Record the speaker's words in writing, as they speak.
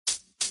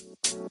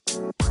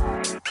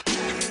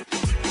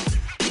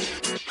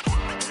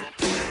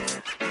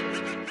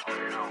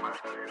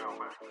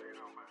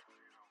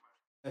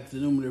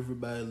Afternoon,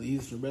 everybody.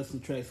 Leaves the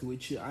wrestling tracks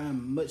with you. I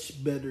am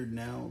much better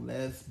now.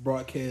 Last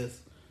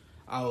broadcast,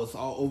 I was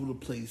all over the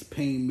place.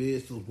 Pain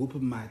meds was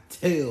whooping my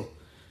tail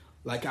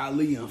like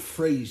Ali and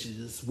Frazier,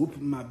 just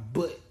whooping my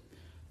butt.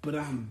 But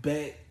I'm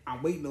back.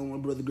 I'm waiting on my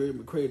brother Greg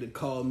McCray to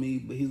call me,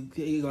 but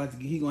he gonna have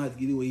to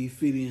get in where he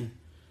fit in,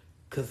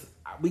 cause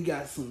we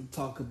got something to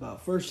talk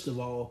about. First of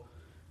all,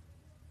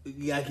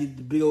 you gotta get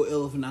the big old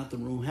elephant out the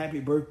room. Happy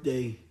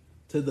birthday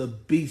to the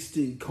Beast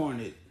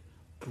Incarnate,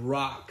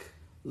 Brock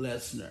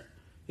Lesnar.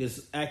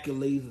 His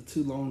accolades are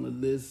too long to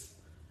list.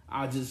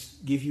 I'll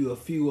just give you a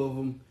few of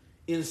them.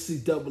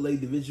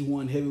 NCAA Division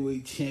I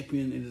heavyweight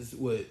champion in his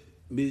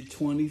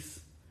mid-20s.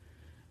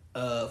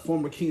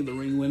 Former King of the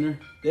Ring winner.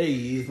 There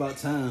he is. About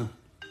time.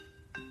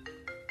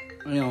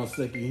 Hang on a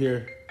second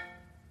here.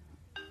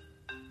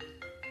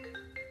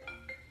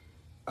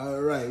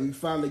 All right, we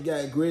finally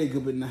got Greg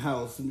up in the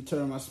house. Let me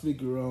turn my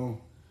speaker on.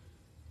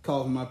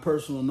 Call from my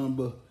personal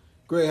number.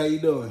 Greg, how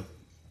you doing?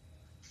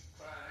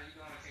 Fine, how you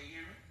doing? Can you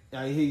hear me?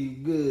 I hear you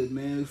good,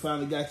 man. We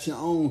finally got you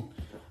on.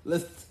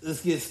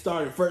 Let's get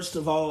started. First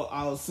of all,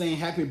 I was saying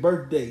happy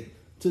birthday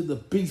to the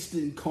Beast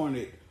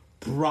Incarnate,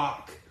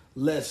 Brock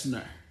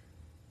Lesnar.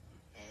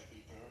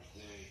 Happy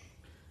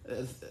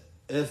birthday.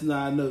 That's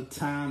not enough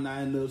time,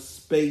 not enough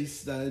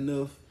space, not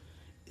enough.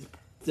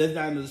 That's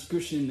not in the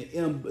description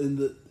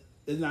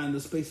there's not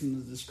enough space in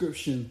the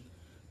description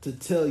to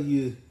tell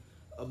you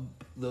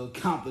the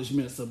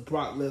accomplishments of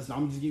Brock Lesnar.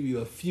 I'm just give you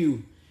a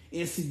few.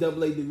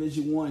 NCAA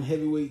Division I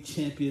heavyweight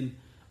champion,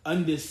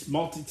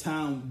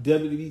 multi-time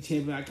WWE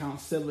champion. I count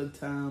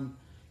 7-time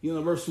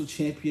Universal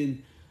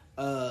champion.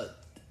 King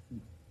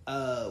of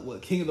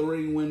the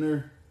Ring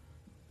winner,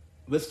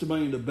 Mr.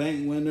 Money in the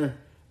Bank winner.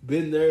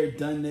 Been there,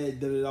 done that,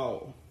 did it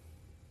all.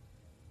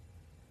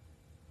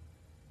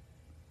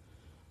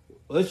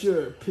 What's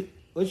your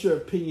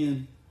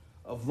opinion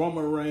of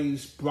Roman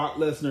Reigns, Brock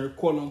Lesnar,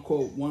 quote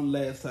unquote, one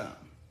last time?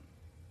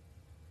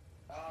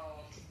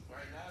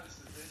 Right now it's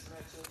the best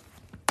matchup.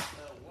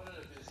 One of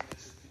the best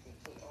matchups you can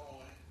put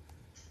on.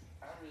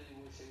 I really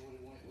wish they would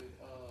have went with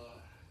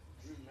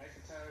Drew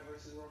McIntyre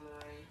versus Roman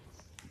Reigns.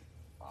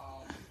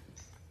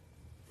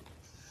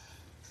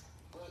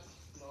 But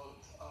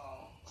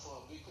for a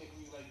big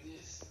pay-per-view like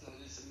this,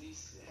 this at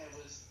least have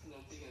us,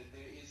 thinking that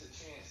there is a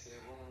chance that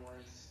Roman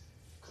Reigns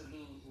could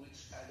lose, which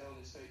I don't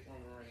expect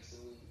Roman Reigns to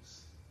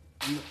lose.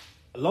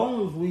 As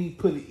long as we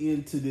put it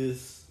into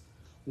this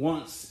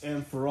once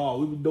and for all,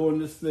 we've been doing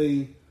this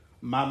thing.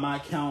 My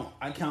count,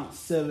 I count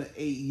 7-8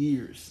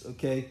 years.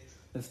 Okay,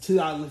 that's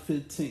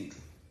 2015.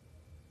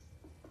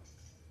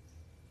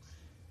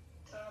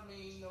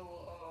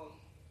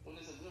 When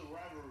it's a good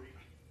rivalry,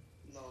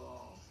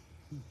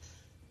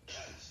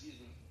 excuse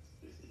me,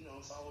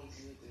 it's always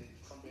good to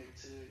come back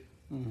to it.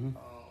 Mm-hmm.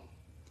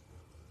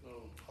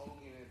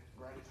 Hogan and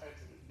Roddy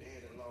Piper, they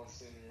had a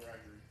long-standing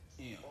rivalry.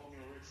 Yeah. Hogan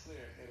and Ric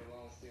Flair had a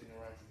long-standing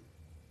rivalry.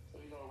 So,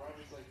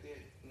 rivalries like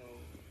that,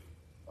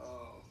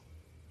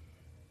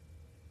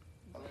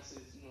 unless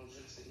it's,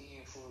 just the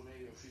end for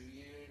maybe a few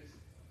years,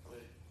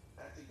 but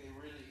I think they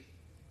really,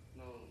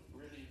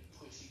 really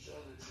push each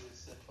other to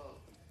step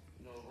up.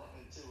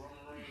 Until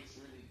Roman Reigns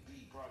really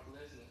beat Brock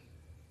Lesnar,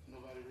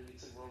 nobody really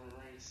took Roman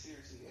Reigns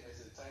seriously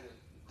as a title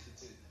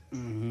contender.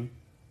 Mm-hmm.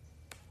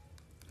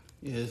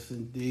 Yes,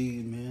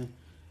 indeed, man.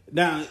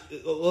 Now,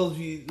 those of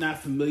you not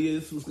familiar,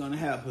 this was going to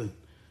happen.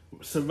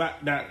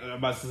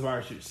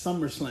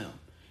 SummerSlam.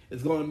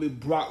 It's going to be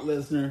Brock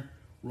Lesnar,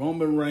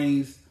 Roman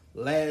Reigns,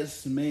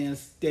 last man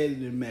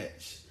standing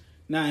match.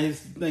 Now,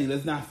 here's the thing.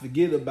 Let's not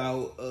forget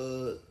about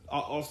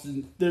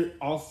Austin Theory.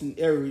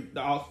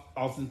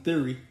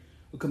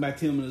 We'll come back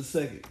to him in a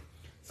second.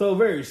 So,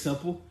 very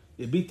simple.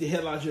 You beat the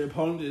hell out of your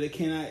opponent. They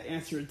cannot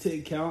answer a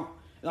 10 count.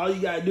 And all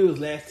you got to do is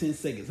last 10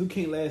 seconds. Who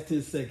can't last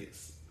 10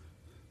 seconds?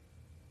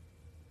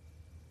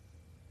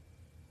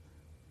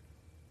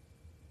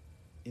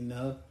 You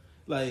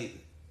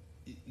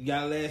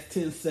gotta last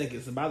 10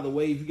 seconds. And by the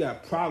way, if you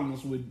got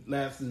problems with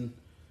lasting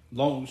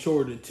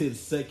shorter than 10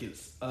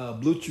 seconds,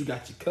 Blue Chew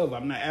got you covered.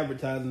 I'm not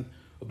advertising,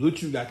 but Blue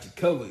Chew got you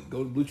covered.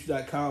 Go to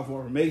BlueChew.com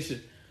for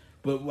information.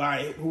 But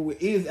who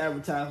is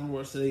advertising for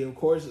us today, of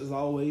course, as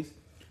always,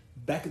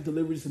 Back at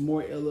Deliveries and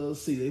More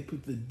LLC. They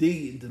put the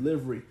D in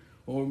delivery.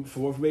 For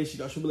more information,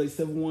 you got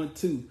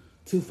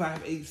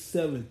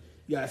 888-712-2587.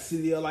 You got a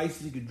CDL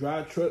license. You can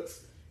drive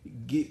trucks,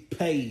 get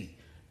paid.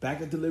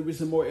 Back at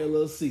Deliveries and More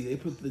LLC. They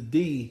put the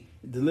D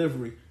in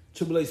delivery.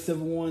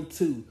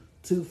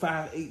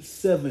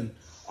 888-712-2587.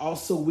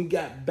 Also, we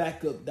got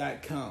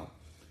backup.com.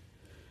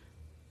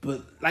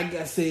 But like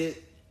I said,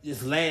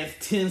 just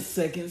last 10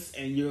 seconds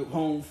and you're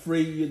home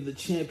free. You're the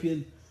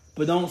champion.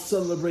 But don't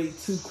celebrate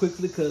too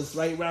quickly, because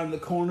right around the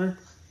corner,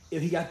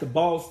 if he got the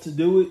balls to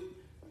do it,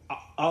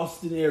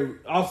 Austin Theory.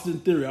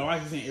 I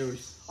like saying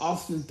Aries.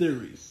 Austin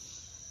Theory.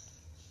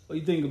 What do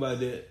you think about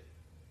that?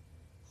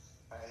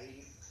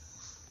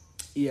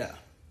 Yeah.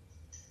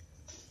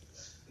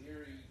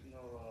 Theory,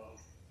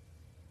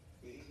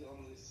 he's the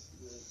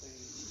the thing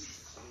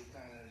they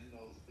kind of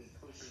it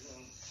pushes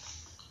him.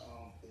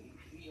 But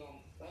he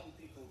don't. Other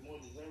people, more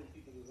deserving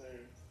people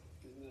deserve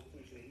the little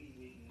push that he's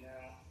getting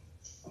now.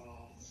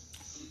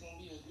 He's gonna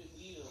be a good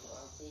leader.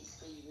 I'll tell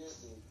you that.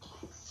 But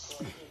as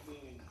far as him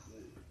being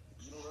the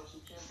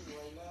universal champion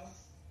right now,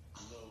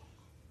 no.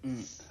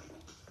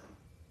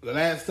 The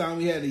last time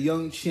we had a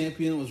young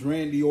champion was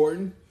Randy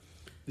Orton,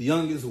 the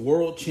youngest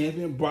world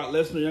champion. Brock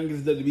Lesnar,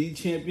 youngest WWE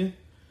champion.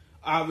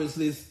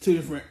 Obviously, it's two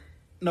different.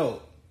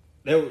 No,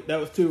 that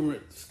was two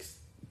different.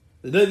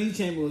 The WWE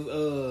champion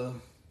was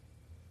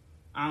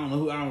I don't know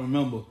who, I don't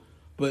remember,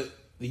 but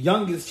the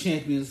youngest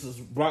champions was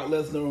Brock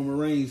Lesnar and Roman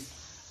Reigns.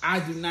 I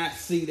do not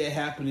see that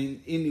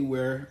happening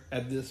anywhere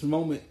at this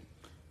moment.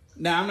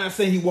 Now, I'm not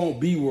saying he won't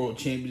be world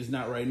champion, just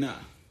not right now.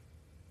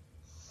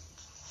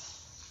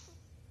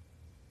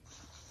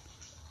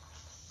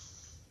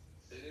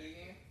 Say that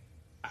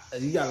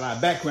again? You got a lot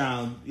of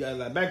background.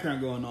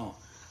 Going on.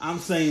 I'm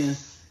saying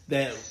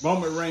that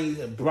Roman Reigns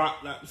and Brock.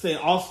 I'm saying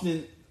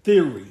Austin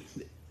Theory.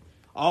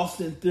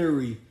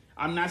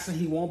 I'm not saying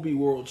he won't be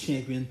world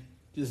champion,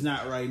 just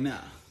not right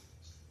now.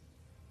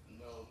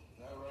 No,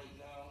 not right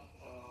now.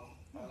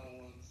 I don't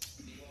want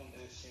to be him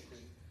as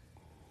champion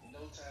no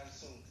time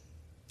soon.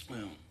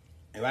 Well,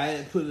 if I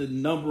had to put a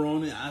number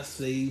on it, I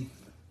say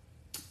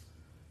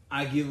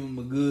I give him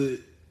a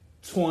good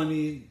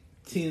 20,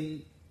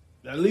 10,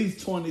 at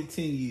least 20,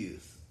 10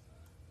 years.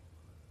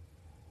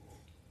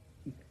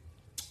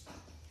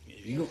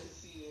 You can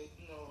see that,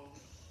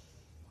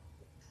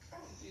 I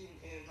can see him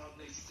in about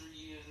next 3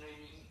 years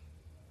maybe,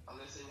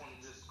 unless they want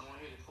to just go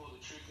ahead and pull the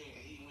trigger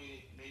and he win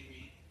it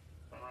maybe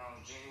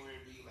around January,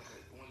 be like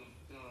a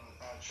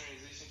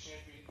transition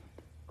champion.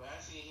 But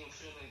I see him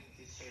filling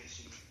his cash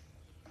sheet.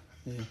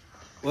 Yeah.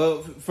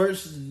 Well,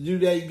 first to do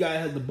that, you gotta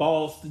have the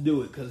balls to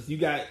do it, because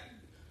the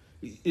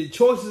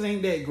choices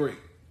ain't that great.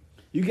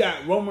 You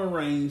got Roman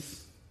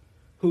Reigns,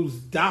 who's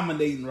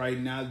dominating right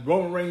now.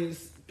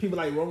 People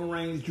like Roman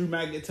Reigns, Drew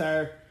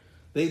McIntyre,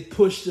 they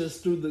pushed us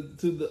through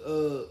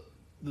the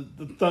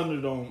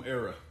Thunderdome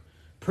era.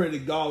 Pray to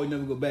God we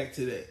never go back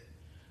to that.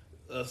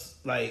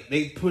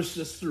 They pushed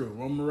us through.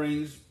 Roman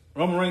Reigns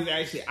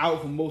actually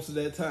out for most of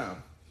that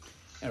time.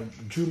 And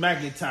Drew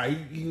McIntyre,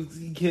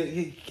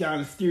 he kind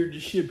of steered the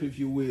ship, if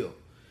you will.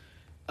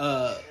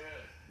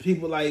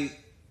 People like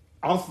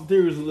Austin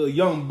Theory was a little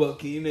young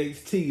buck in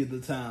NXT at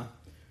the time.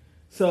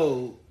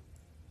 So,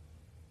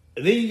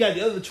 and then you got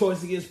the other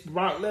choice against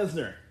Brock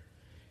Lesnar,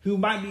 who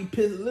might be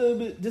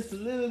just a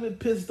little bit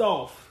pissed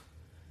off.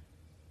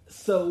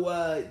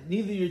 So,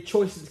 neither of your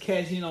choices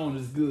cashing on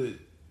is good.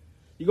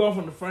 You're going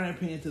from the frying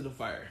pan to the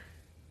fire.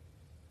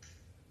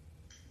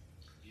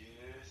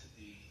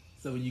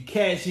 So when you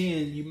cash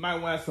in, you might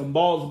want to have some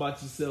balls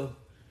about yourself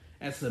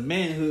and some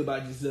manhood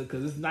about yourself,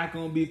 because it's not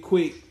going to be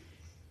quick.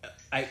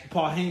 Like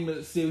Paul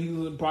Heyman said, he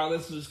was in Brock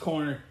Lesnar's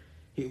corner.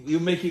 He'll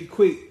make it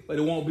quick, but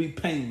it won't be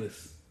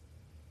painless.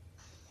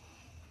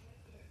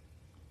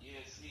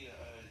 Yes,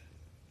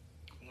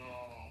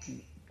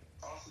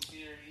 Austin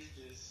Theory, he's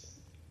just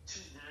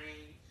too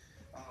green.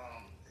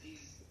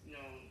 He's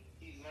learning.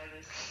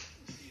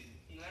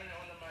 He's learning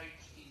on the mic.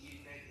 He's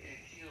getting that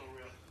heel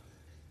rep.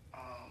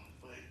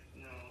 But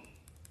you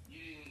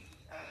didn't.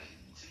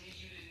 To me,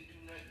 you didn't do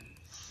nothing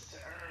to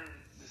earn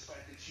the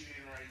spot that you're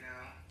in right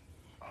now.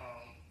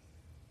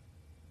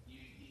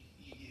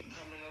 You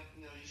coming up.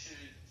 You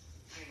should have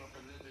came up a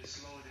little bit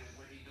slower than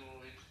what he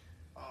doing.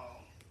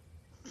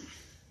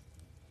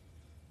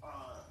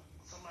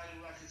 Somebody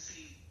who I could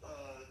see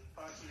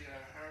possibly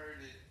I heard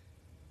that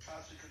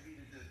possibly could be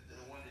the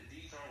one that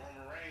dethrone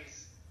Roman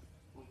Reigns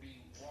would be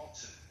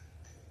Walter.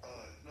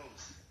 No,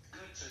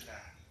 Gunter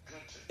now.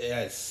 Gunter.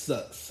 Yeah, it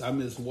sucks. I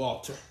miss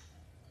Walter.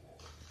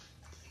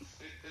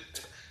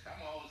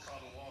 I'm always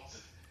calling him Walter.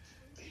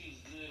 But he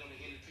was good on the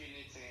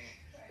independent,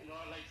 and I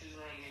like his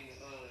run in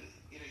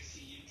NXT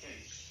UK.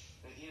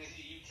 And NXT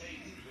UK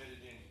is better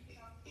than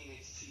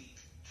NXT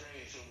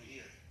trash over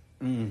here.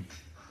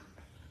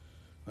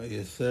 Oh,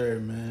 yes, sir,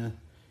 man.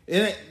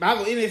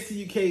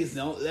 NXT UK is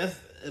that's,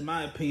 in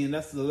my opinion,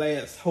 that's the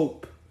last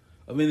hope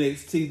of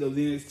NXT, of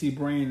the NXT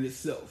brand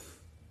itself.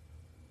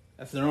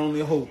 That's their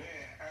only hope. Man,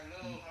 I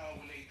love how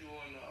when they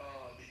doing the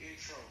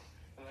intro,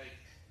 like,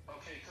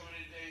 okay,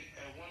 coming today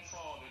at one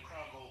fall, the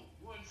crowd go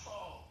one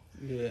fall.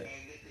 Yeah.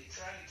 And they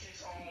try to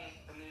catch on a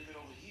little bit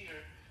over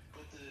here,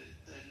 but the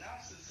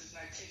announcers is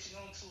not catching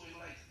on to it.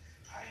 Like,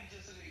 how you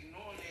just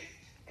ignore that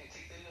and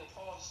take that little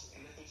pause and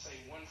let them say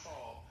one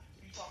fall?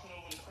 You talking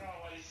over the crowd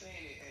while they're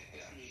saying it,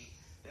 and I mean,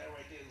 that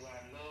right there is what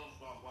I love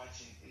about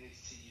watching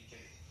NXT UK.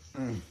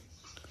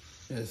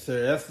 Yes,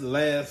 sir. That's the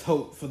last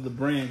hope for the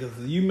brand, because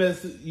you try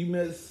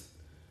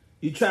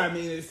to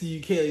make NXT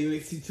UK,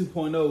 NXT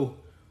 2.0.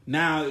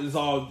 Now it's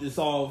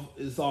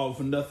all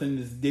for nothing.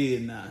 It's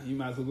dead now. You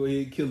might as well go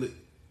ahead and kill it.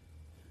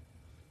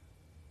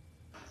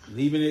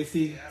 Leave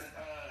NXT. Yeah,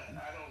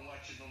 I don't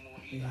watch it no more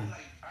either. I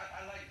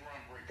like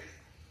Braun Breaker.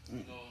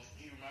 He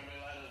remind me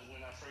a lot of when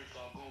I first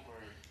saw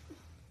Goldberg.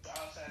 But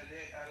outside of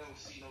that, I don't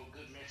see no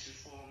good matches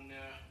for him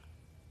now.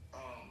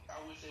 I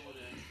wish they would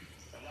have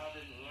allowed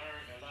them to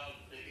learn, allow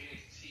the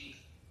NXT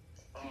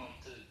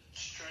to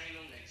train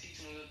them and teach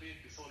them a little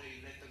bit before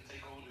they let them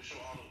take over the show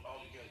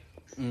all together.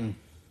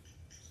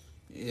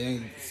 Yeah, They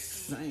had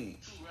insane.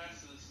 two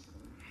wrestlers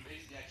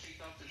basically got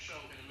kicked off the show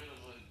in the middle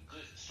of a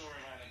good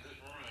storyline, a good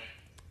run.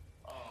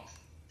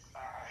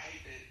 I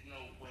hate that,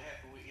 what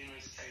happened with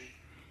MSK.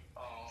 I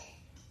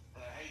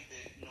hate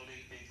that,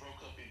 they broke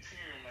up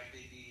Imperium like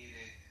they did,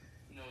 and,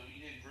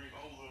 you didn't bring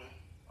over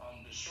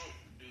the short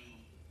dude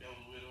that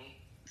was with him,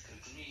 because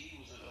to me, he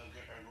was a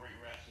great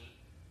wrestler.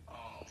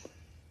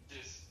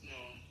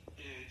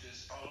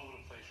 Just all over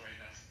the place right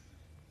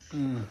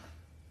now.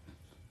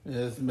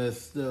 Yeah, it's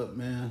messed up,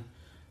 man.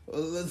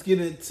 Well, let's get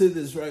into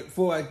this right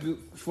before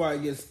I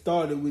get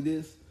started with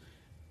this.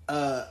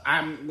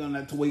 I'm gonna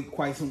have to wait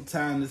quite some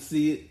time to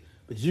see it,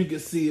 but you can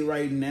see it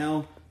right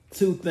now.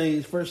 Two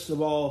things. First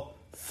of all,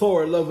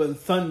 Thor: Love and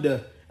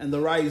Thunder and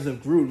The Rise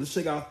of Gru. Let's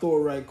check out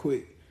Thor right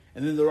quick,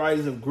 and then The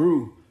Rise of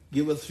Gru.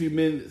 Give us a few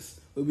minutes.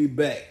 We'll be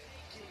back.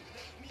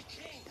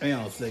 Hang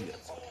on a second.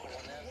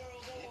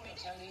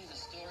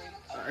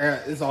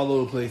 It's all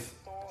over the place.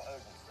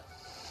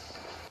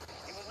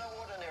 He was no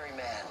ordinary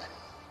man.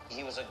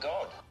 He was a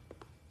god.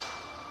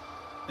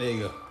 There you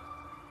go.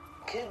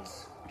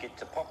 Kids, get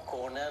your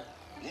popcorn now.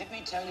 Let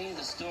me tell you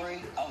the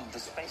story of the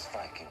space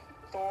Viking,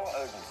 Thor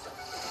Odinson.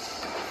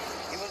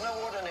 He was no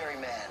ordinary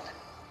man.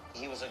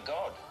 He was a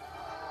god.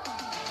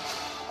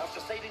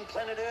 After saving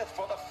planet Earth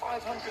for the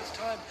 500th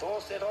time,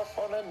 Thor set off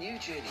on a new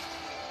journey.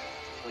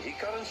 Well, he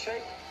got in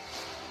shape.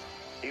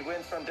 He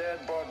went from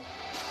dad bod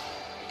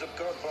to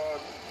god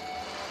bod.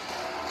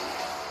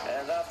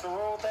 And after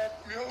all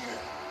that,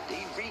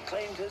 he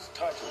reclaimed his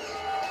title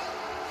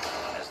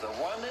as the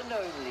one and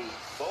only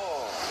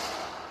Thor.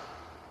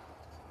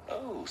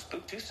 Oh,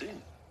 spoke too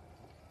soon.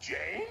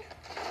 Jane?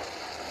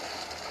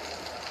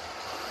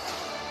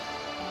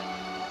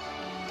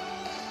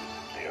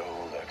 The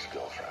old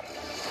ex-girlfriend.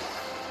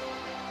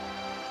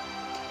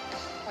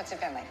 What's it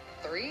been, like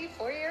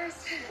 3-4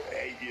 years?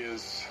 8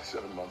 years,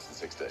 7 months and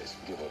 6 days,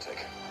 give or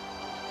take.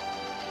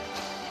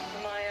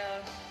 Am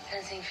I,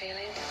 sensing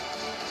feelings?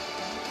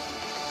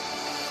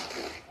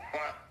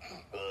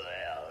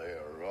 Well,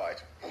 you're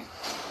right.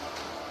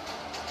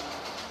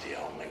 The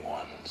only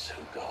ones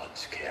who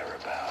gods care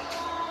about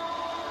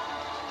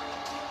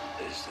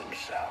is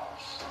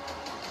themselves.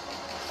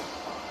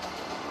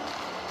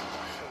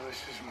 So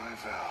this is my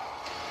vow.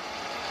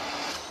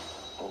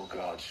 All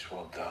gods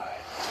will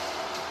die.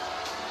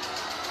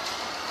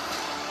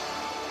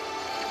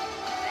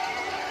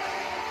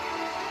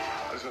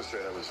 I was going to say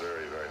that was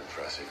very, very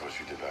impressive what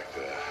you did back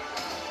there.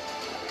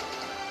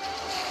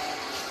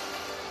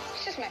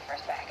 He's just my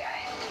first bad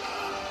guy.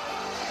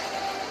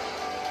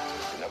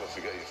 You never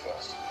forget your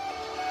first.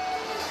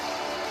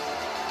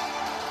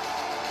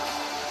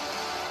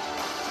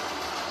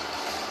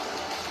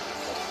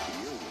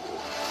 You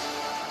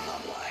are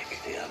not like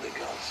the other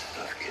gods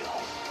that I've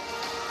killed.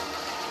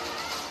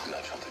 You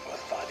have something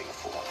worth fighting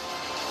for.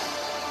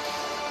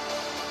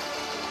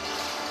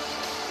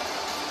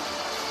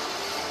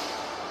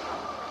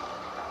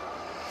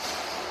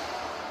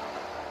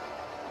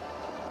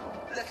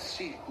 Let's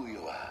see who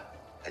you are.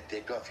 And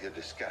take off your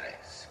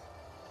disguise.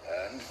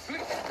 And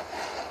flick.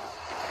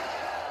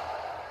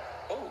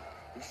 Oh,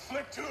 you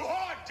flipped too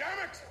hard, damn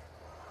it!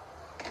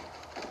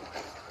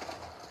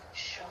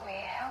 Shall we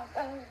help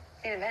them?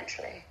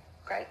 Eventually.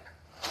 Great.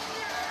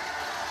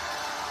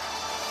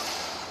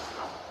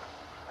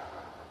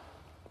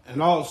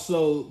 And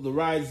also The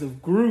Rise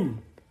of Gru.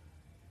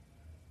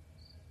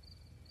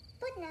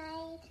 Good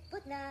night.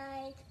 Good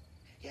night.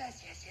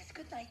 Yes.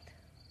 Good night.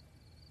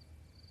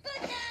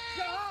 Good night.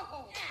 No!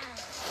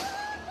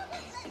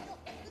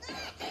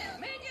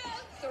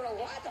 Minions! There are a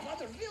lot of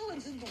other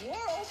villains in the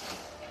world,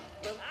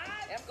 but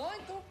I am going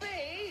to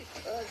be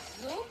a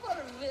super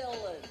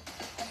villain.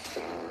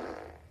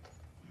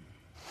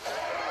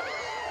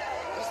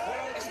 This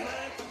world is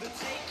mine for the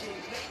taking.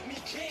 Make me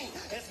king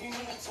as we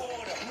move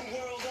toward a new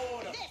world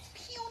order. This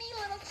puny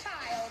little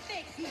child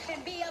thinks he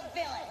can be a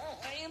villain.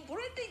 I am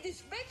pretty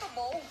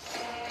despicable.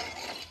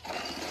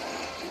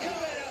 You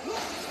better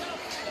lose yourself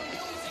to the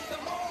music, the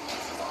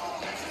moments, the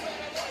moments. You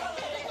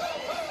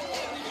better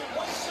get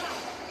one shot.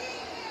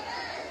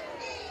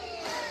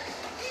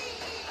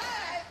 All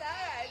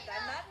right,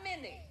 I'm not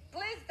Minnie.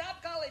 Please stop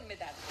calling me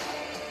that.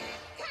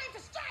 Time to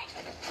strike.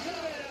 You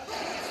better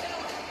lose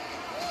yourself.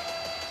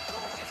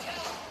 Lose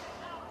yourself.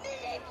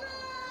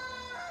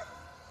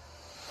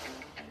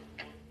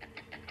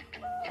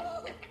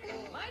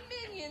 My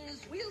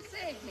minions will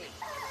save me.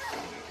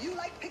 You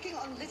like picking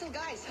on little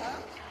guys, huh?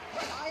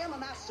 I am a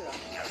master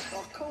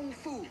of Kung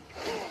Fu.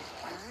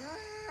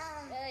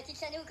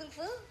 Teach-nous Kung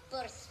Fu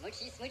pour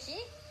Smoochy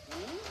Smoochy?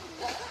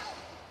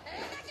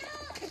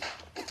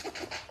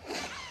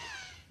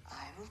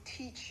 I will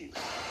teach you.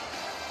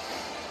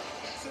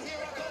 So here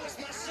I go, it's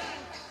my shot.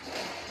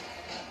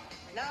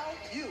 Now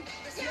you.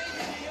 This may be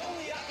the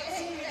only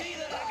opportunity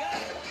that I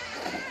got.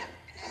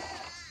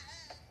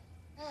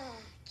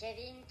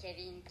 Kevin.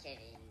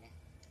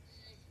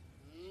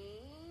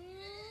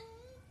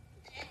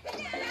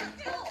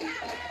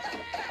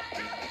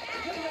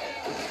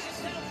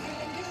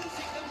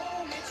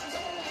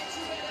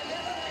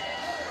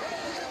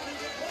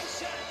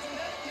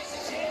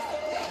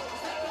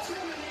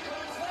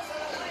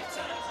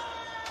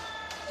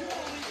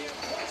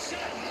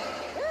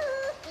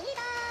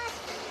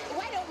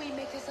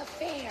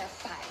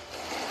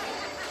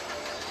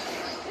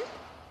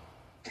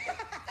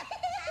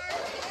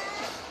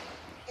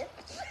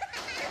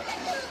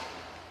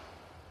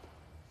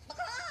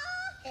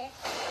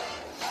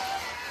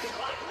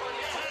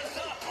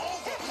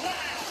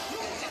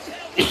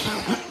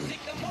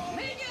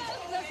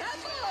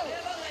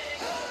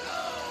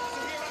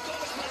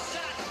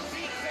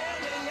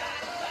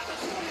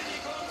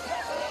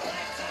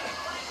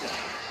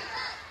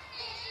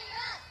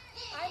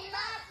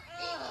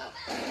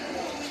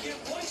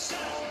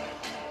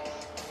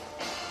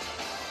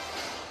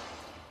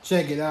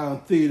 Check it out in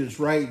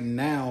theaters right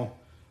now.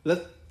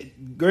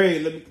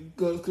 Greg, let me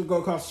go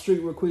across the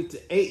street real quick to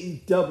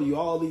AEW,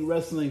 All Elite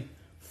Wrestling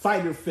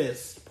Fighter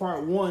Fest,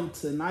 Part 1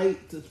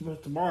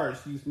 tomorrow,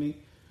 excuse me.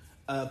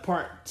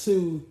 Part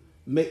 2,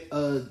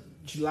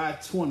 July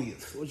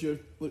 20th.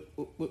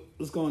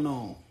 What's going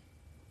on?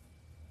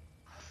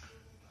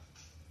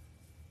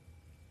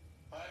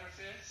 Fighter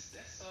Fest,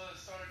 that's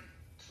starting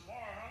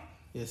tomorrow, huh?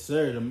 Yes,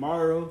 sir,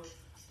 tomorrow.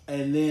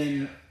 And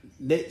then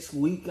next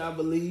week, I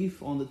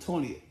believe, on the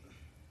 20th.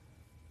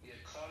 Yeah,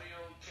 Claudio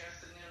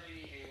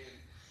Castagnelli and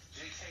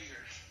Jake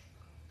Hager.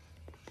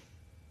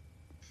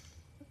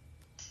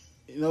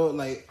 You know,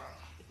 like,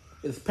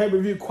 it's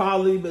pay-per-view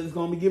quality, but it's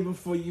going to be given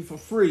for you for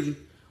free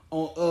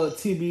on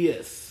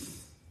TBS.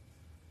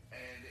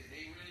 And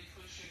they really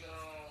pushing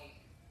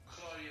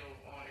Claudio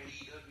on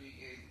AEW,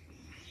 and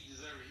he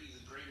deserves it. He's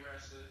a great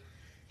wrestler.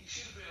 He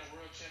should have been a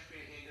world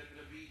champion in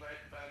WWE by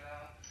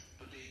now,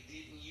 but they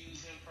didn't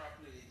use him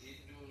properly. They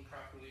didn't do him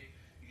properly.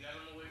 You got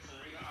him away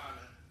from Ring of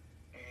Honor,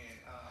 and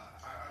I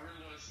really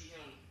want to see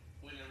him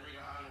win the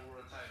Ring of Honor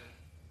world title.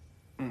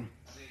 Then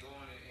go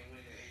on and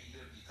win the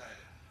AEW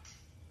title.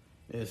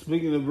 Yeah,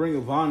 speaking of Ring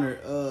of Honor,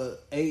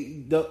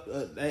 I'm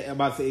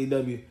about to say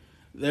AEW,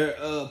 their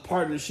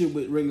partnership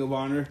with Ring of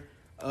Honor,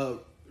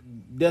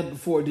 Death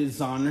Before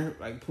Dishonor.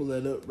 I can pull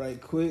that up right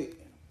quick.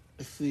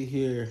 Let's see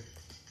here.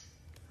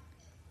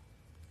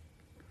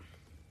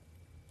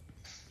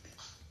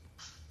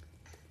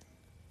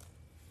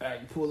 I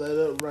can pull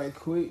that up right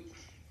quick.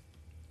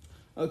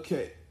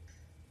 Okay.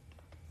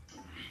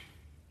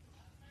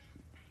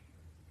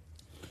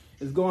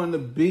 It's going to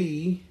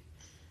be,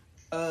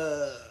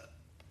 let's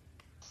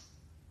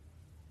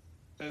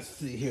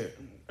see here.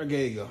 Okay,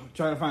 there you go.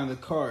 Trying to find the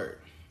card.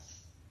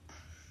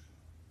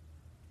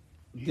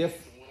 What I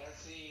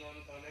seen on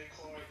that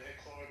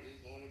card is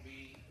going to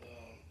be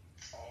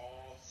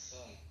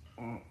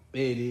awesome.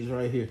 There it is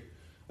right here.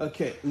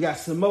 Okay, we got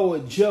Samoa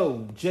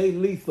Joe, Jay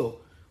Lethal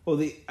for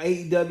the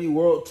AEW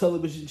World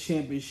Television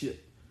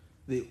Championship.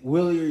 The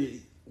Willer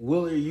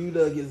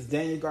Yuta against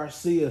Daniel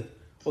Garcia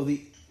for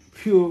the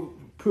Pure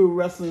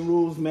Wrestling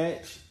Rules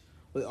match.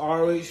 The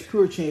ROH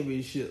Pure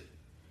Championship.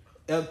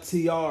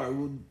 FTR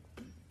will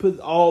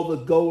put all the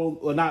gold,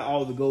 or not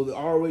all the gold, the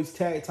ROH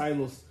tag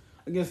titles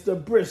against the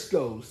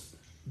Briscoes.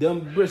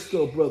 Them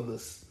Briscoe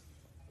brothers.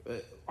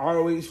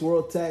 ROH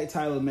World Tag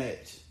Title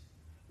match.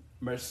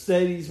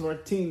 Mercedes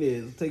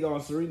Martinez will take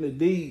on Serena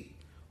Deeb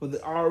for the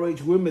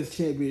ROH Women's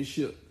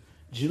Championship.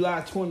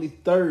 July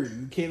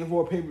 23rd. You can't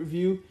afford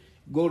pay-per-view?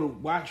 Go to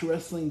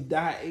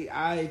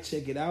watchwrestling.ai.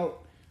 Check it out.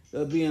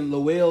 It'll be in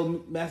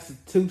Lowell,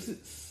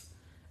 Massachusetts.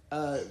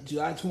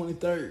 July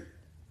 23rd.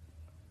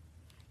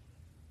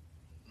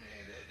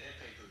 Man, that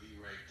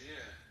pay-per-view right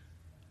there.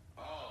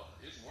 Oh,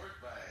 it's worth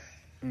by it.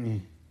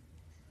 Mm.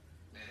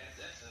 Man,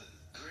 that's a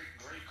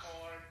great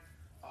card.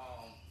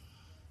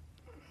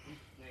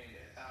 Man,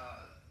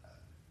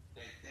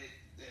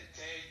 that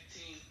tag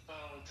team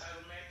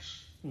title match,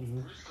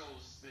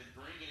 Briscoe's been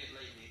bringing it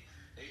lately.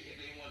 They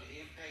won the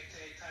Impact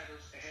tag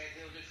titles and had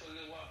held it for a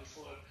little while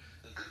before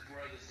the Good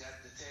Brothers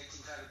got the tag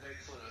team title back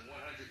for the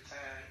 100th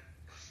time.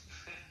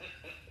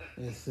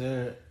 Yes,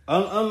 sir.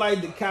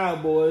 Unlike the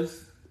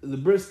Cowboys, the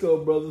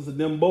Briscoe brothers are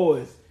them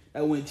boys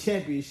that win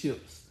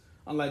championships.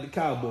 Unlike the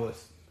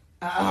Cowboys.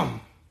 Them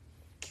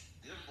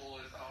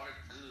boys are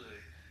good.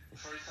 The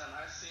first time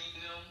I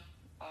seen them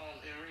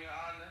in Ring of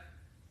Honor,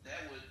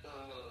 that was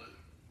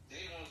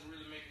they ones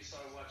really make me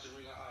start watching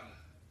Ring of Honor.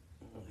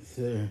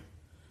 Sir.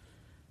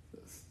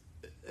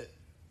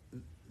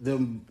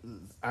 Them,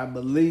 I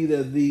believe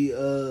that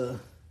the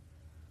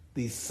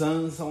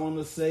sons, I want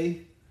to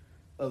say,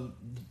 of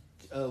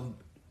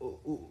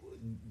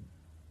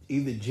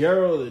either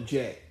Gerald or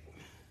Jack.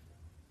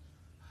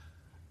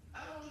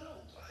 I don't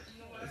know. You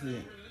know what? I never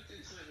really looked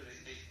into it.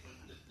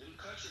 Them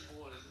country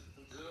boys,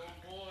 them good old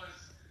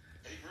boys,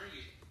 they bring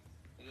it.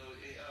 You know,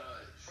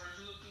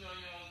 first look, you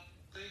don't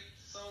think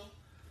so,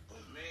 but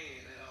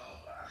man,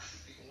 I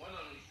think one of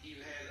them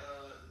even had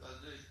a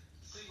good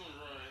single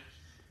run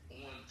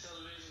on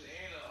television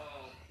and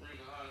a Ring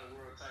of Honor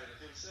World title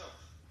himself.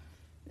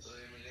 So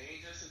I mean, they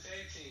ain't just a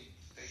tag team.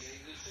 They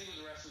good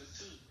singles wrestlers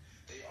too.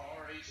 They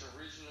RH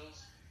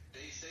originals.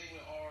 They stay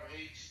with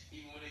RH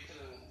even when they could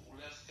have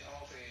left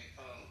off and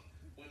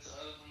went to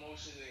other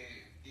promotions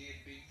and did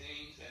big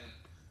things. And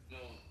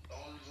the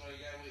only reason why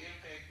they got with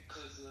Impact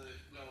because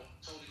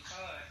Tony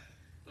Khan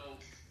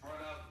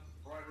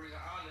brought Ring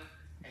of Honor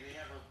and they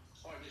have a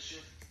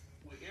partnership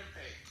with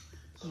Impact.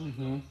 So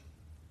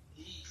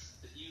he's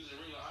using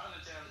Ring of Honor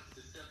talent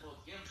to step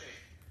up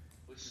Impact,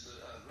 which is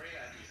a great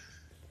idea.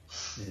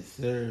 Yes,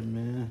 sir,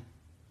 man.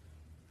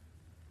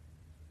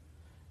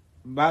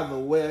 By the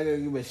way, I gotta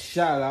give a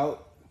shout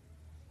out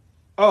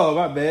Oh,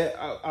 my bad.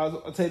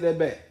 I'll take that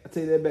back.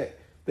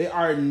 They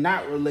are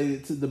not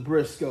related to the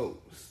Briscoes.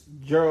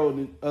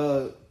 Gerald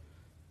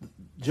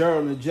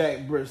and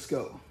Jack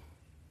Briscoe.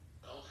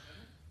 Okay.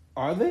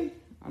 Are they?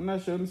 I'm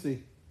not sure. Let me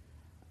see.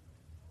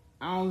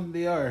 I don't think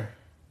they are.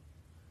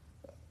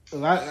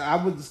 I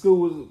went to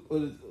school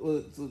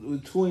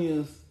with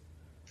twins.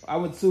 I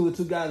went to with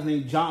two guys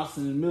named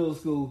Johnson in middle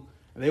school,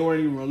 and they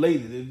weren't even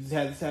related. They just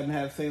happened to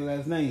have the same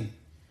last name.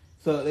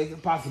 So it's a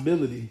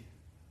possibility.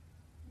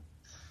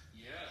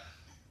 Yeah.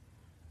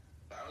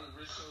 If I was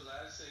Briscoes,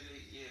 I'd say they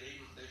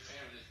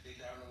family, they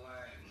down the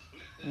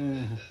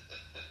line.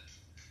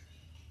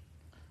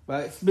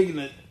 But speaking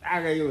of,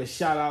 I gotta give a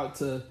shout out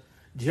to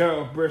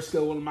Gerald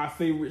Briscoe, one of my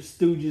favorite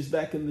stooges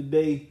back in the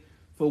day.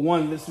 For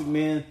one, Vince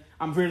McMahon.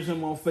 I'm friends with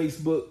him on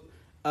Facebook.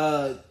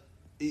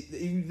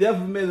 You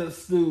never met a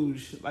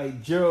stooge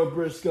like Gerald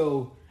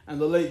Briscoe and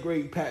the late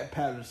great Pat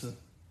Patterson.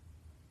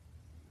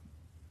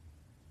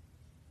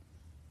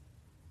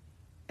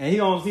 And he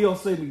don't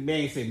say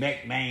McMahon, he say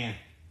McMahon.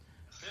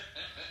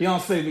 He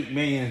don't say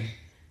McMahon.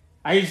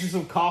 I used to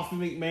some coffee,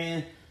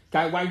 McMahon.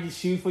 Can I wipe your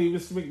shoes for you,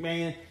 Mr.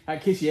 McMahon? I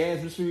kiss your ass,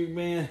 Mr.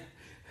 McMahon.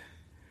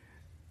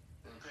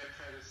 And Pat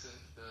Patterson,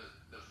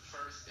 the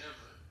first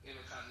ever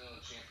Intercontinental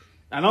Champion.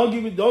 Now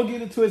don't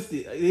get it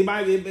twisted. They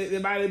might have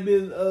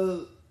been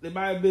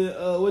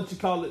what you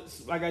call it?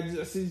 Like I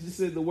just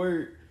said the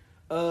word.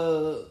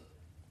 I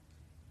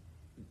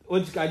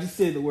just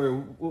said the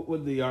word.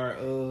 What they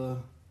are?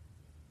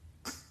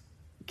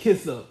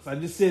 Kiss ups. I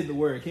just said the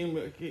word. Can't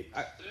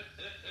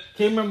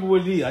remember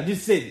what it is. I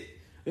just said it.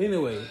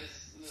 Anyway,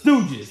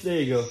 Stooges.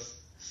 There you go.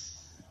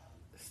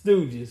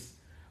 Stooges.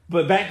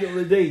 But back in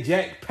the day,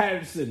 Jack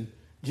Patterson,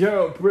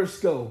 Gerald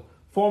Briscoe,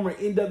 former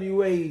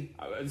NWA.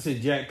 I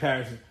said Jack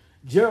Patterson.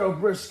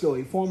 Gerald Briscoe,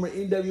 a former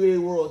NWA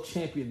World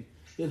Champion.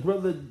 His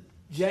brother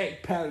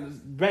Jack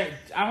Patterson.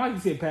 I like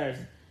to say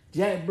Patterson.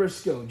 Jack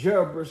Briscoe,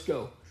 Gerald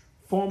Briscoe,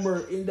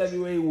 former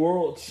NWA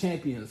World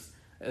Champions.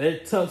 They're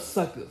tough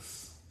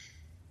suckers.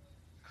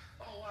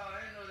 Oh wow, I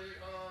didn't know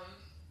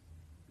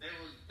they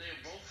were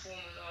both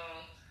forming.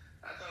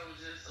 I thought it was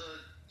just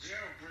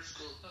Gerald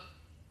Briscoe.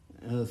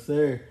 Yes,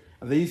 sir.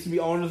 They used to be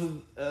owners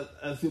of,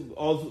 as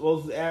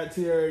also add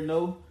to there,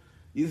 no,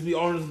 used to be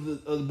owners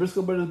of the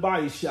Briscoe Brothers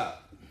Body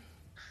Shop.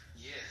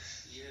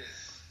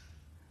 Yes.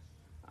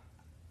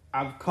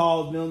 I've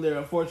called them. They're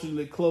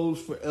unfortunately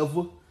closed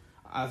forever.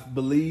 I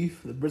believe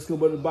the Briscoe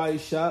Brothers Body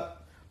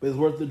Shop, but it's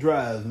worth the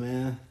drive,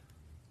 man.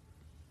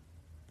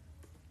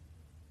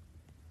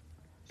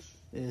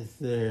 Yes,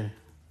 sir.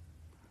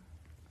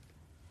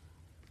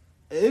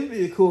 It'd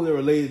be cool they're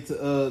related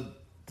to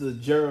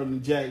Gerald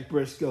and Jack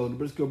Briscoe, the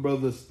Briscoe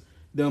brothers,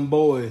 them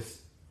boys.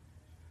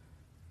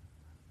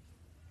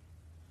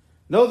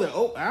 No, they're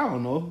open. I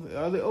don't know.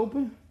 Are they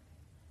open?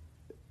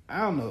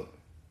 I don't know.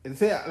 It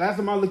said last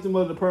time I looked them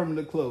up, the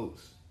permanent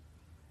closed.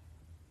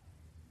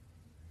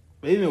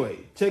 But anyway,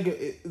 check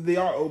it. They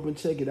are open.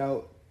 Check it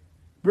out.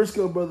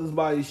 Briscoe Brothers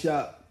Body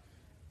Shop,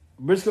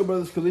 Briscoe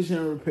Brothers Collision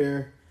and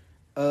Repair,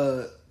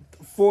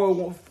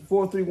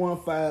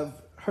 4315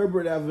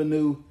 Herbert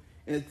Avenue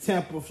in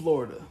Tampa,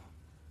 Florida.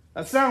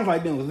 That sounds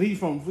like them. He's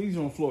from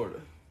Florida.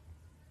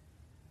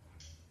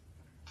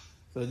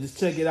 So just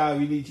check it out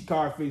if you need your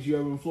car fixed. You're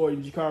ever in Florida,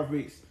 you need your car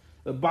fixed.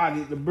 The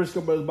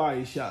Briscoe Brothers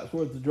Body Shop. It's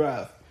worth the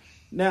drive.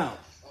 Now,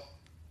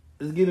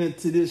 let's get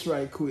into this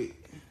right quick.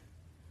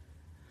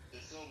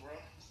 Let's go, bro.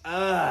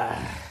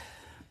 I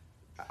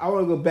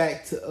want to go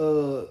back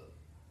to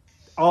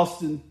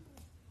Austin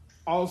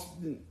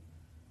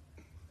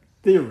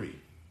Theory.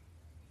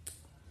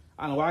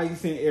 I don't know why you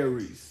saying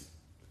Aries.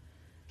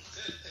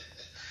 Hey,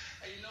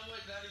 you know what?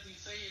 Now that you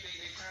say it, they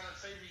kind of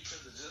favor each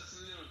other just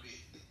a little bit.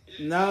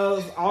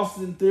 No,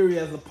 Austin Theory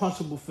has a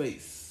punchable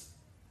face.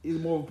 He's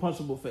more of a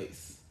punchable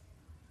face.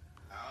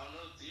 I don't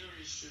know.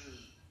 Theory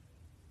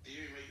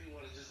make me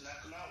want to just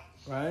knock him out.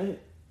 Right?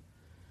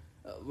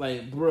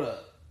 Like, bruh.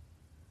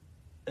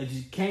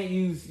 You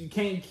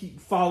can't keep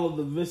follow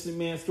the Vince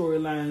McMahon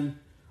storyline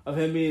of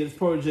him being his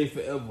protege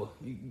forever.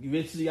 You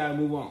eventually gotta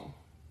move on.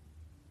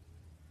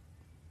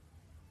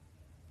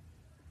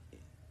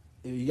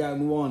 You gotta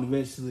move on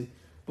eventually.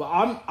 But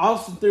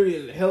Austin Theory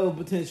has a hell of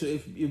potential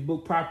if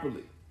booked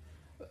properly.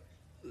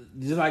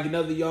 Just like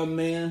another young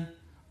man,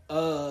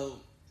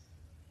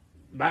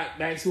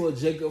 Maxwell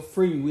Jacob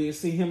Freeman. We ain't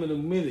seen him in a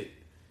minute.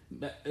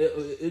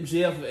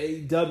 MJF for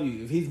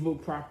AEW. If he's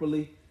booked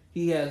properly,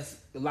 he has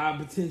a lot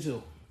of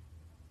potential.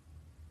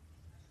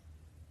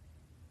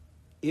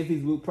 If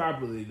he's booked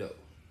properly, though.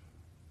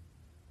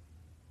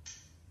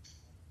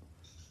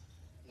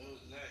 No,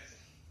 it's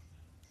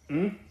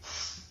not.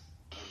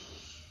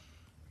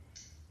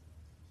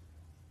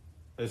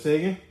 Let's say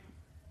again?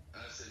 I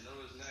said, no,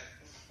 it's not.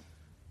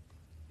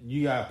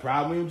 You got a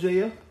problem with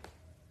MJF?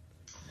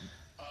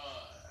 I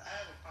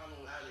have a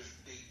problem with how they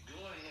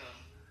doing him.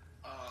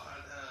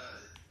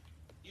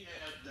 You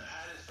have the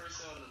hottest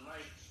person on the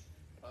mic.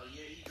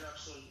 Yeah, he dropped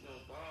some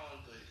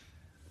bombs, but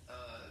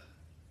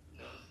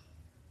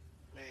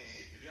man,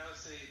 if y'all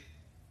say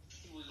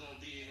he was gonna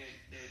be in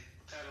that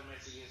title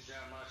match against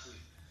John Moxley,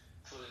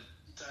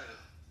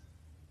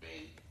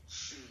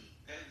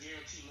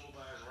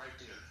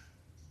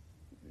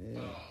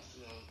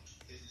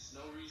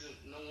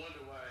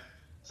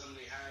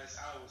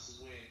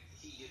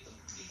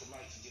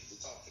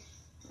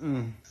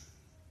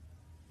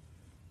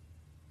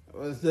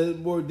 Is that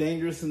more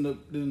dangerous than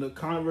the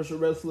controversial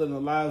wrestler and a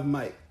live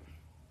mic?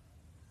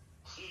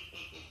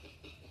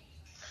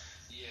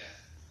 Yeah.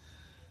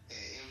 And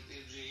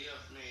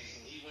MJF, man,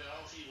 he went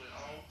off.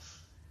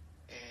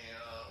 And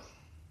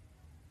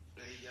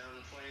then he got on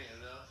the plane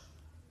and left.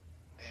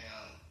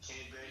 And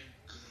came back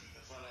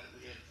and found out we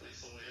had to play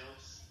somewhere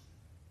else.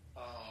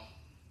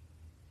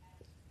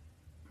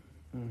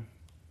 Man,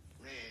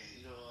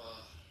 you know,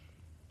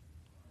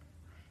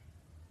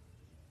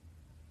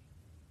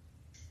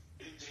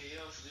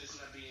 MJF just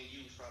not being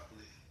used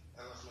properly.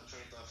 I lost my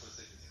train of thought for a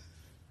second there.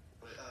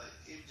 But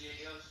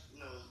MJF,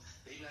 you know,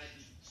 they not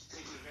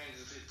taking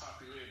advantage of his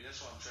popularity. That's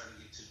what I'm trying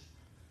to get to.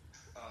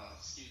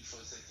 Excuse me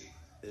for a second.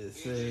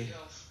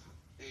 MJF,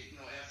 you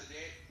know, after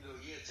that, you know,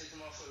 yeah, take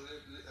him off for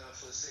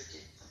a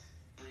second,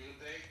 bring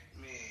him back,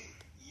 man.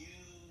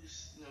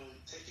 Use, you know,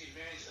 take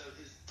advantage of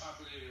his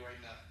popularity right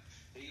now.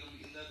 He's gonna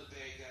be another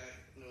bad guy,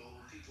 you know,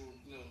 people,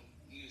 you know,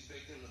 you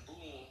expect him to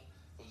boom,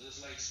 but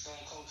just like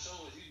Stone Cold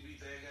showed, he could be a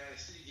bad guy and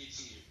still get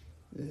cheered.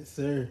 Yes,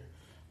 sir.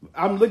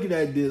 I'm looking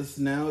at this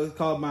now. It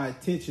caught my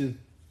attention.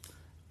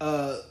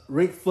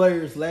 Ric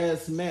Flair's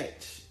last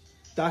match,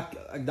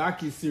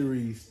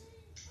 docu-series.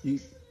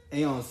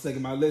 Hang on a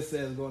second. My Alexa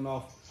is going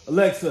off.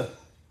 Alexa,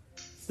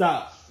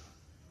 stop.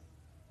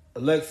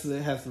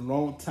 Alexa has the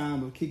wrong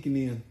time of kicking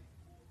in.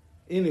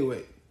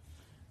 Anyway,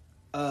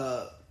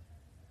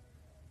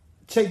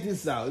 check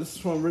this out. This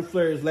is from Ric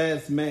Flair's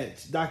last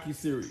match,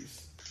 docu-series.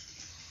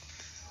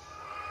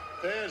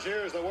 Fans,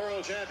 here is the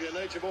world champion,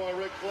 Nature Boy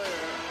Ric Flair.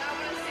 I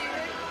want to see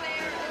Ric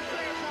Flair. Ric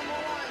Flair's number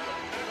one.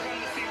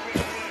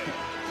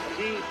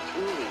 He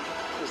truly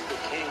is the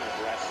king of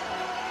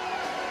wrestling.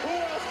 Who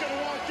else can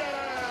walk that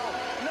aisle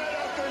night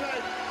after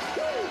night?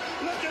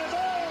 Look at his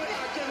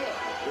I can look.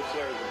 Ric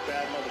Flair is a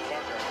bad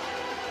motherfucker.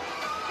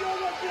 You're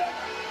looking at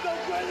the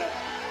greatest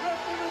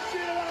wrestling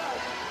machine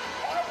alive.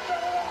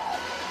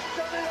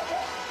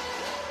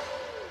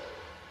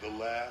 The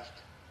last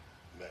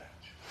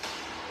match.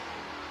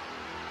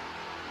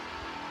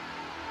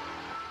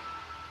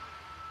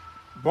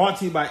 Brought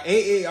to you by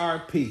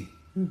AARP.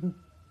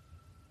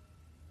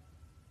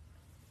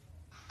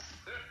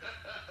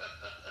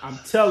 I'm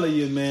telling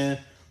you, man.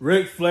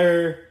 Ric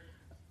Flair,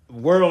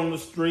 word on the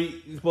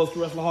street, he's supposed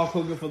to wrestle Hulk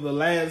Hogan for the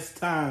last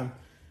time.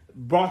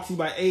 Brought to you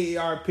by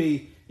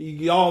AARP. You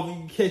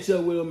can catch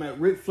up with him at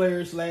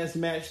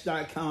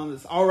RicFlairsLastMatch.com.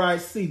 It's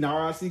RIC,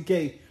 not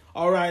RICK.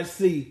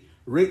 RIC,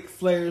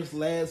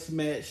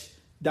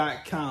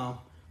 RicFlairsLastMatch.com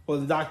for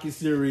the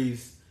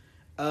docuseries.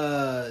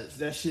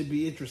 That should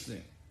be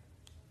interesting.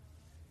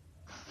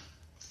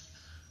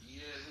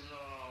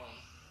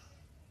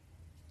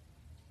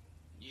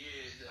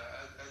 I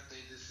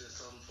think this is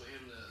something for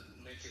him to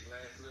make his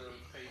last little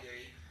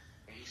payday,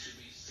 and he should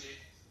be sick.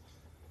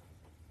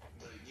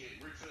 But yeah,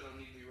 Ric Flair don't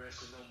need to be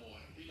wrestling no more.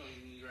 He don't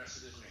even need to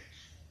wrestle this match.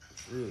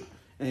 Yeah.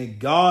 And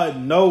God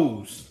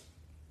knows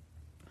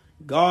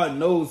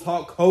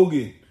Hulk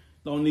Hogan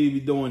don't need to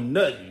be doing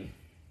nothing.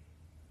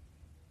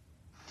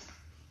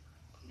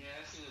 Man,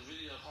 I seen a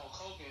video of Hulk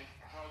Hogan.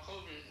 Hulk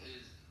Hogan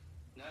is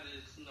not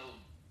as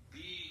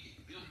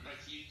big built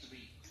like he used to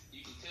be.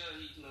 You can tell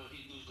he's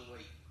losing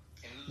weight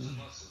and losing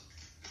muscle.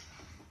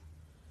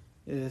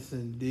 Yes,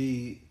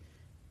 indeed.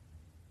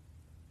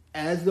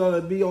 And it's going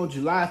to be on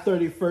July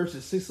 31st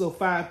at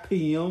 6:05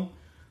 p.m.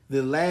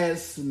 The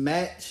last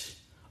match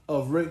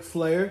of Ric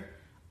Flair.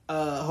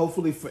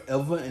 Hopefully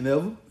forever and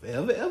ever.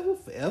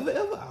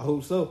 Forever. I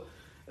hope so.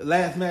 The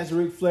last match of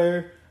Ric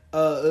Flair.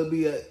 It'll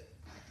be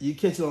you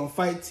catch it on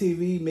Fight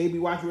TV. Maybe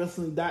watch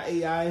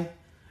Wrestling.ai.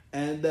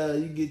 And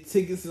you get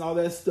tickets and all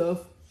that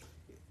stuff.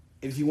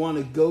 If you want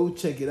to go,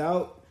 check it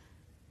out.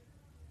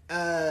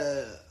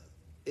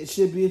 It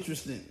should be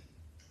interesting.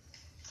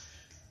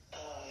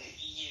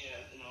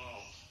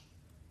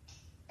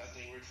 I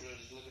think Ric Flair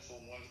is looking for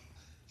one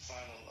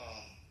final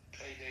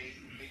payday,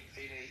 big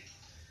payday.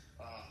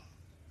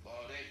 For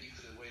all that, you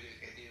could have waited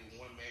and did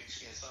one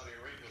match in Saudi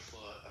Arabia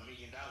for $1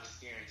 million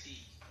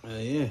guaranteed.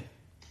 Yeah.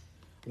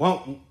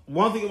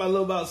 One thing I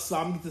love about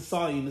Saudi, I'm going to get to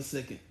Saudi in a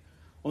second.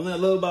 One thing I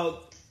love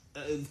about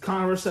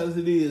controversial as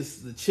it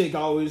is, the check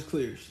always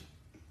clears.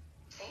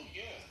 Oh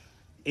yeah.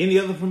 Any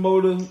other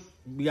promoter,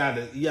 you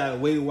gotta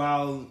wait a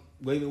while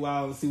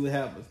and see what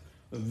happens.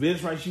 When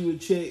Vince writes you a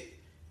check,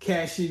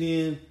 cash it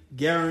in,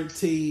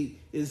 guaranteed,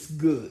 it's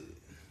good.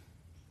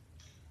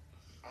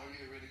 I'm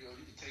getting ready to go.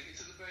 You can take it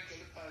to the bank and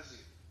deposit.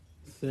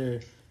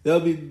 Sir,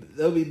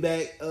 they'll be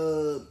back.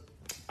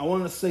 I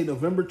want to say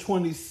November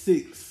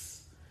 26th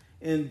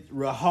in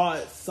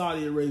Riyadh,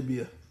 Saudi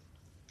Arabia.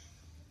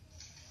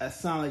 That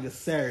sounds like a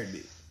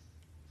Saturday.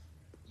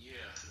 Yeah.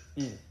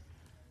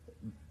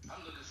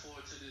 I'm looking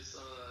forward to this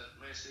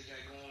match they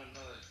got going,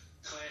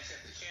 Clash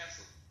at the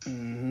Castle.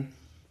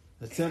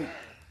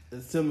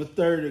 September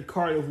 3rd at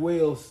Cardiff,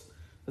 Wales.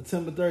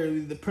 September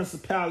 3rd, the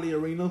Principality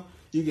Arena.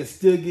 You can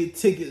still get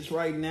tickets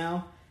right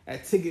now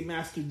at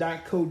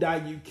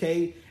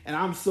Ticketmaster.co.uk. And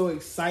I'm so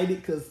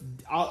excited because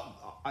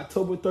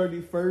October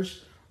 31st,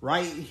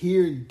 right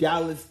here in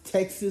Dallas,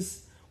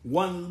 Texas,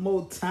 one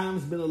more time.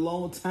 It's been a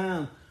long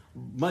time.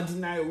 Monday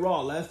Night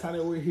Raw. Last time they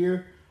were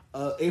here,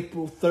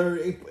 April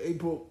 3rd,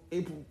 April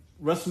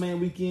WrestleMania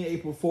weekend,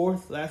 April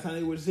 4th. Last time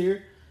they was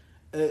here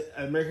at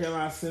American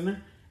Airlines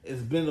Center.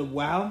 It's been a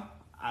while.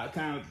 I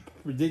kind of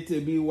predicted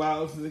it'd be a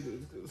while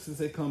since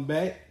they come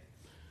back.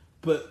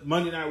 But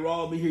Monday Night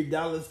Raw will be here in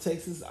Dallas,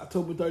 Texas,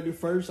 October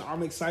 31st.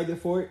 I'm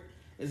excited for it.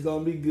 It's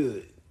going to be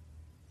good.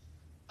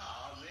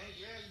 Oh, man,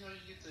 yeah, you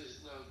get to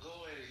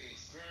go and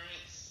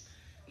experience,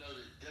 the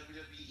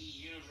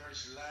WWE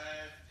Universe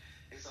live.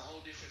 It's a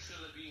whole different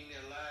feeling being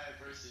there live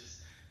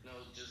versus,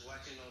 just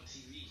watching on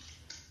TV.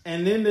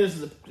 And then there's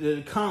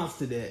the cons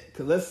to that.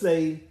 Because let's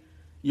say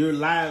you're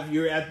live,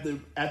 you're at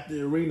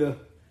the arena,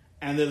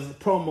 and there's a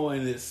promo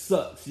and it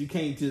sucks. You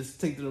can't just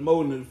take the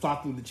remote and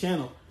flop through the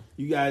channel.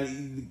 You got to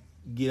either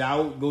get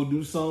out, go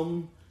do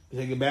something,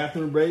 take a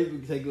bathroom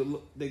break, take a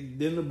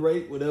dinner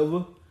break,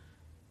 whatever.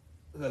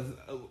 Because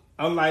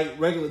unlike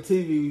regular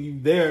TV, when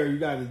you're there, you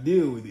got to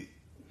deal with it.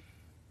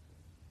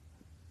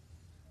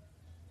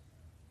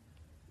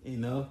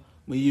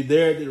 When you're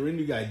there at the arena,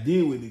 you got to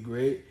deal with it,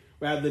 Greg.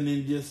 Rather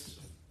than just,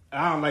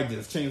 I don't like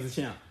this, change the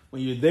channel.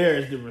 When you're there,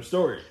 it's a different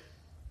story.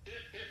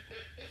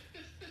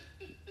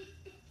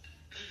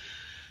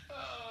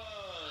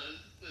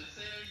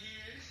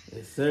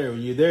 Yes, sir.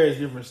 When you're there, it's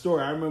a different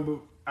story. I remember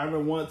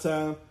one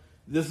time,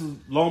 this was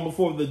long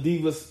before the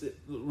Divas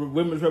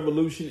Women's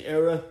Revolution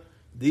era.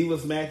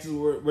 Divas matches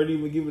weren't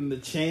even given the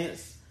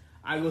chance.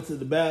 I go to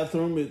the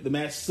bathroom. The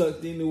match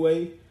sucked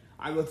anyway.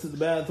 I go to the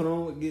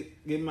bathroom,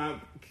 get my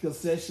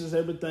concessions,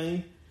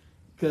 everything.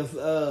 Because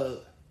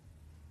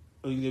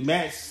when the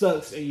match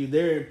sucks and you're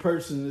there in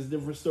person, it's a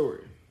different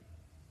story.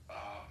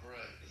 Bro,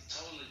 it's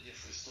a totally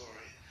different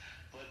story.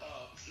 But,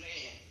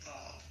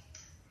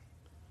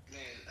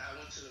 man, I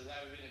went to the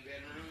live event in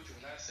Baton Rouge.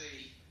 When I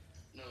say,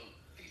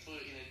 people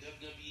in the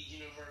WWE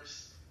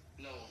universe,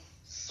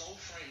 so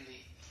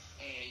friendly,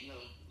 and, you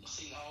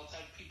see all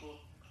type of people,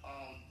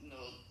 how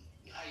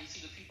you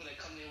see the people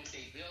that come in with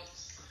their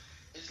belts.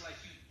 It's like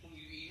when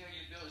you hear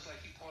your belt, it's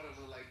like you part of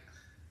a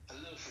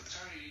little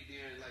fraternity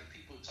there. Like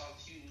people talk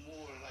to you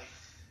more,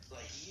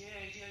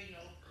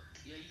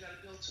 yeah, you got a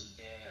belt too,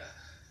 yeah.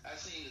 I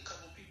seen a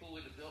couple people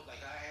with a belt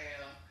like I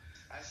have.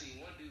 I seen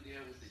one dude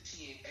there with the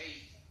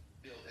TNA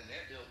belt, and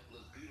that belt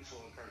looks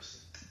beautiful in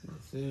person.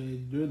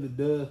 It really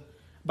does.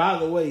 By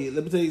the way,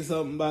 let me tell you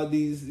something about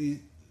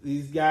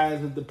these guys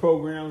with the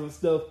programs and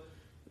stuff.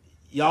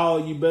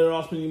 Y'all, you better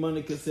off spending money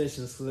at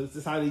concessions, because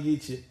that's how they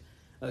get you.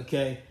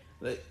 Okay?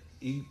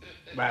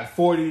 About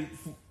 40,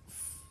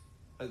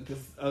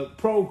 a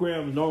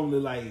program is normally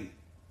like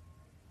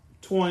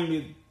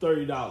 $20 to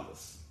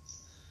 $30.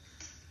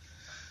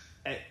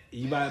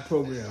 You buy a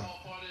program. It's all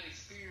part of the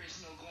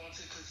experience, going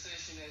to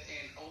concession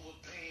and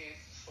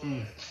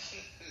overpaying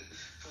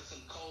for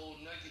some cold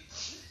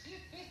nuggets.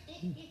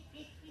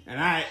 And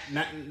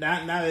now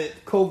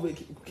that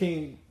COVID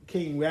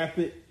came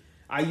rapid,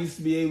 I used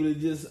to be able to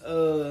just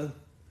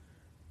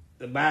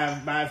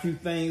buy a few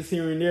things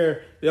here and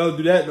there. They don't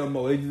do that no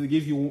more. They just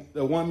give you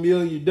the 1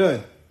 meal, you're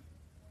done.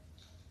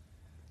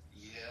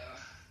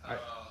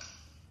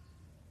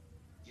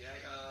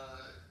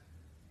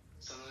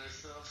 Some of that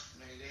stuff,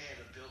 man, they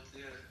had a belt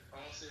there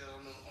on sale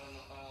on the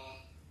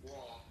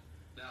wall.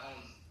 Now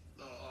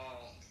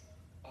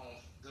on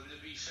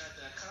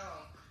WWE.com,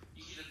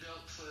 you get a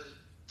belt for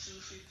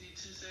 $250,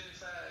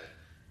 $275,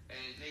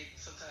 and they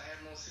sometimes have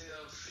them on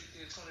sale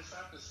 50 and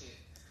 25%.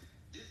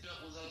 This belt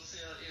was on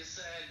sale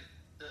inside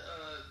the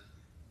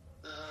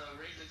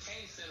Raising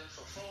Cane Center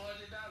for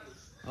 $400.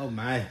 Oh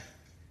my!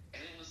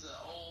 And it was the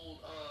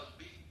old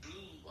big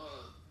blue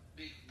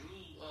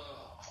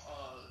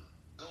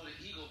Golden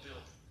Eagle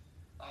belt.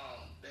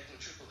 Back when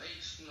Triple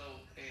H,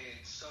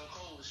 and Stone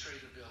Cold was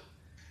trading the belt.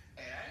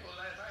 And I ain't gonna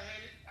lie, if I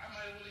had it, I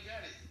might have really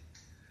got it.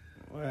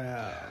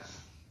 Wow.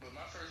 But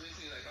my first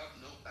instinct like, oh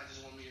nope, I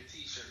just want me a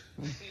T-shirt.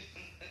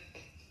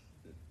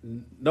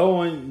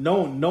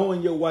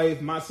 Knowing your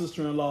wife, my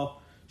sister-in-law,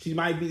 she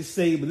might be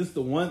saved, but this is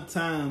the one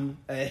time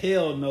a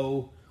hell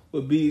no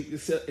would be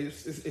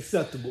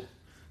acceptable.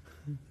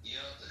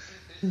 Yep.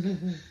 I hear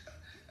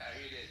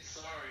that.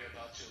 Sorry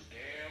about your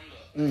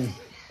damn luck.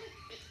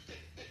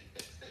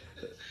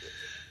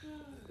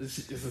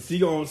 So she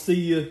gonna see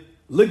you,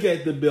 look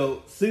at the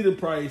belt, see the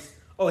price.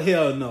 Oh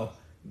hell no,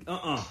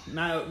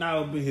 not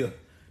over here.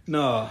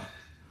 No.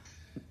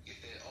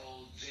 Get that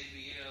old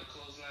JBL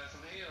clothesline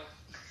from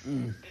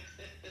hell.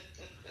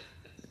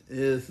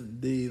 Yes,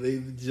 indeed,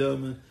 ladies and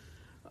gentlemen.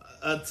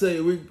 I tell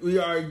you, we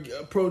are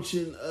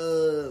approaching.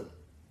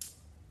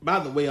 By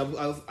the way, I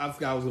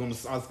forgot I was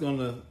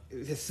gonna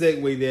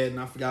segue that, and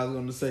I forgot I was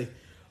gonna say.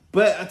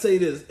 But I tell you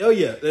this. Oh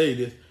yeah, there it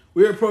is.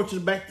 We're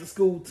approaching back to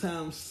school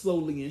time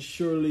slowly and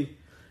surely.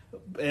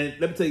 And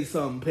let me tell you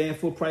something. Paying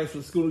full price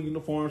for school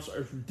uniforms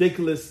is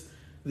ridiculous.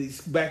 These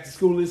back to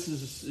school lists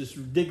is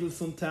ridiculous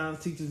sometimes.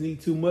 Teachers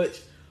need too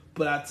much.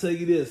 But I tell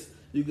you this.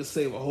 You can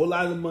save a whole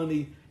lot of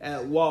money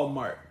at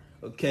Walmart.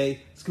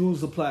 Okay? School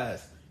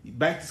supplies.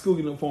 Back to school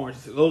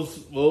uniforms. Those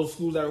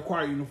schools that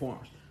require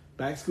uniforms.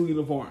 Back to school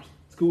uniforms.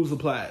 School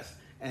supplies.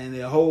 and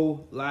a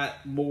whole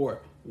lot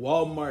more.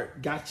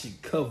 Walmart got you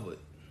covered.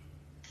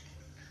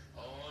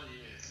 Oh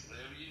yeah,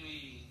 whatever you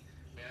need.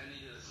 Man, I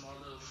needed a small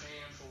little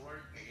fan for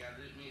work. They got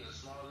me a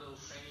small little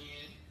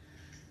fan.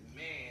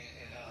 Man,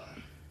 and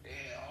they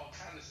had all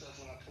kind of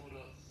stuff when I pulled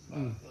up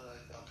a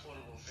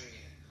portable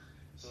fan.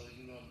 So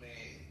you know,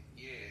 man,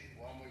 yeah,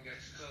 Walmart got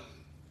you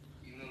covered.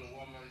 Even though the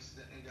Walmart's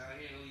down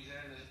here in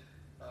Louisiana,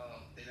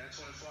 they got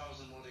 24 hours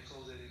anymore. They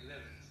close at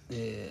 11.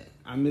 Yeah,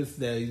 I miss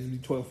that. It used to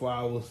be 24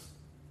 hours.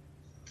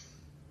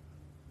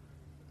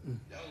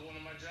 That was one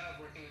of my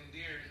jobs working in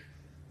dairy,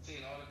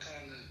 seeing all the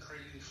kind of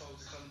crazy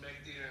folks come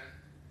back there.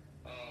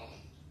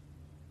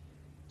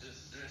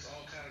 Just there's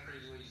all kind of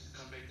crazy ways to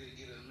come back there to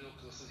get a milk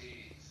or some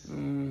eggs.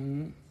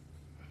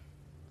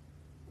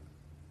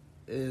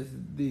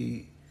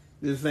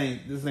 This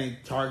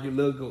ain't Target.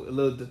 Look, a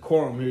little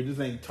decorum here. This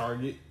ain't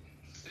Target.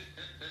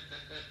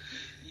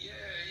 Yeah,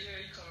 you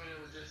come in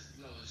there with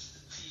just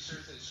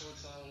t-shirts and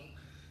shorts on.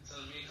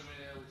 Some men come in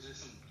there with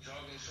just some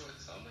jogging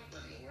shorts. I'm like,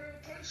 what in the world?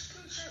 Put a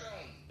shirt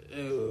on.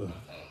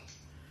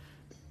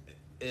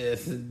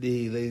 Yes,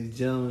 indeed, ladies and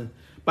gentlemen.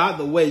 By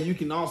the way, you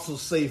can also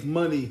save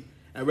money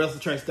at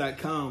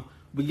WrestleTracks.com.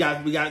 We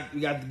got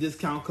the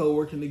discount code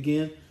working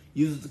again.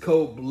 Use the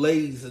code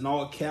BLAZE in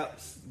all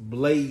caps,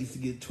 BLAZE, to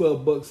get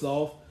 $12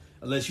 off.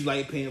 Unless you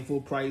like paying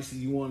full price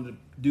and you want to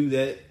do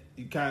that,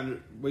 you're kind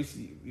of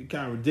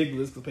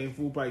ridiculous because paying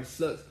full price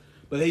sucks.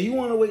 But hey, you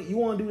want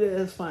to do that,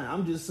 that's fine.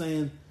 I'm just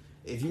saying,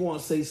 if you want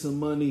to save some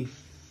money,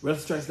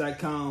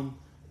 WrestleTracks.com.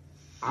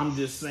 I'm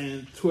just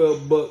saying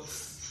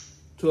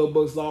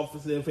 $12 off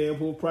instead of paying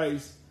full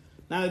price.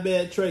 Not a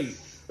bad trade.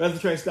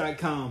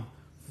 WrestleTracks.com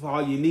for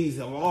all your needs.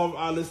 All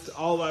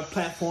of our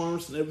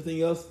platforms and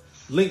everything else.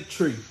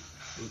 Linktree.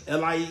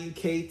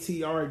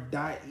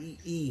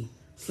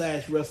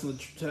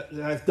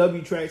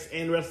 linktr.ee/WTracks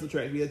and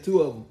WrestleTracks. We have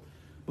two of them.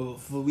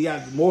 But we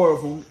have more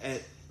of them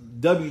at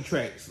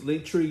WTracks.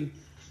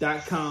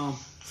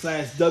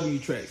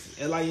 Linktree.com/WTracks.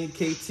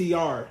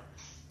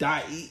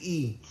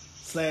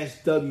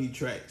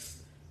 linktr.ee/WTracks.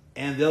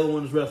 And the other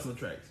one is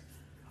WrestleTracks.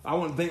 I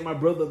want to thank my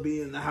brother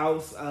being in the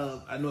house.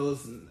 I know it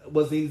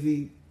wasn't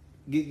easy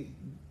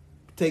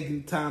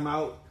taking time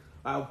out.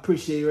 I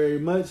appreciate it very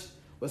much.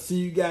 But see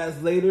you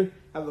guys later.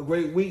 Have a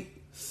great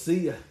week.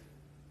 See ya.